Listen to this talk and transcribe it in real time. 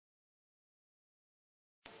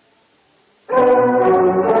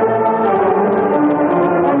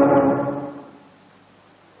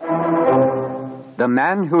The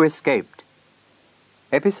Man Who Escaped.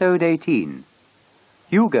 Episode 18.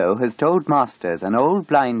 Hugo has told Masters an old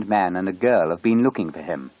blind man and a girl have been looking for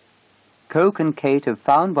him. Coke and Kate have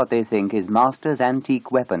found what they think is Masters'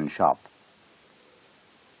 antique weapon shop.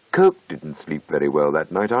 Coke didn't sleep very well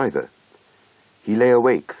that night either. He lay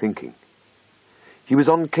awake thinking. He was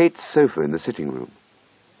on Kate's sofa in the sitting room.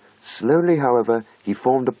 Slowly, however, he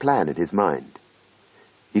formed a plan in his mind.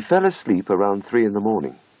 He fell asleep around 3 in the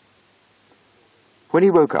morning. When he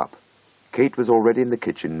woke up, Kate was already in the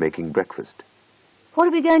kitchen making breakfast. What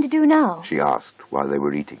are we going to do now? She asked while they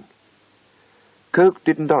were eating. Coke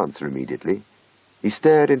didn't answer immediately. He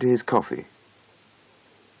stared into his coffee.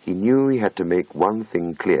 He knew he had to make one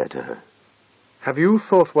thing clear to her. Have you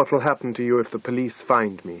thought what will happen to you if the police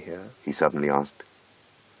find me here? He suddenly asked.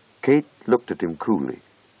 Kate looked at him coolly.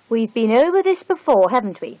 We've been over this before,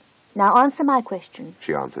 haven't we? Now answer my question.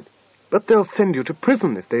 She answered. But they'll send you to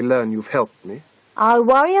prison if they learn you've helped me. I'll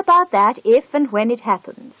worry about that if and when it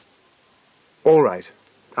happens. All right,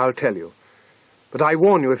 I'll tell you. But I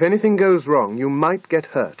warn you, if anything goes wrong, you might get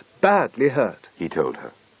hurt. Badly hurt. He told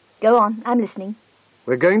her. Go on, I'm listening.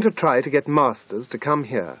 We're going to try to get Masters to come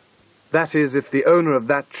here. That is, if the owner of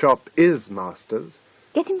that shop is Masters.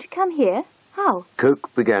 Get him to come here? How?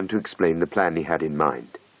 Coke began to explain the plan he had in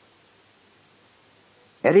mind.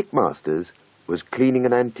 Eric Masters was cleaning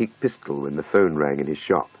an antique pistol when the phone rang in his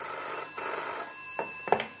shop.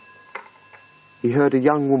 He heard a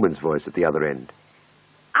young woman's voice at the other end.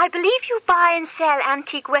 I believe you buy and sell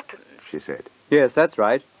antique weapons, She said. Yes, that's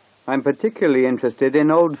right. I'm particularly interested in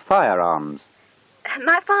old firearms.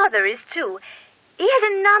 My father is too. He has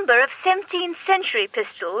a number of 17th century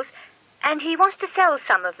pistols, and he wants to sell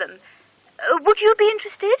some of them. Would you be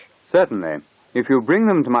interested? Certainly. If you bring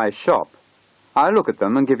them to my shop, I'll look at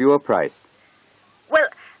them and give you a price. Well,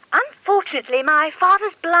 unfortunately, my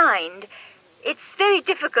father's blind. It's very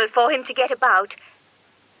difficult for him to get about.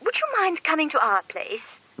 Would you mind coming to our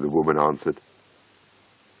place? The woman answered.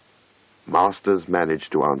 Masters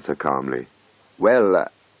managed to answer calmly. Well,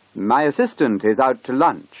 my assistant is out to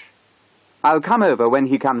lunch. I'll come over when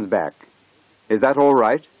he comes back. Is that all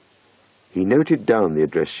right? He noted down the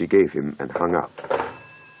address she gave him and hung up.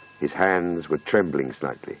 His hands were trembling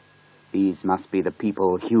slightly. These must be the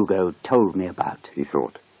people Hugo told me about, He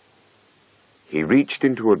thought. He reached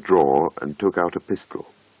into a drawer and took out a pistol.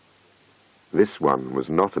 This one was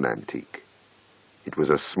not an antique. It was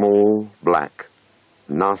a small, black,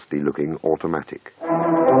 nasty-looking automatic.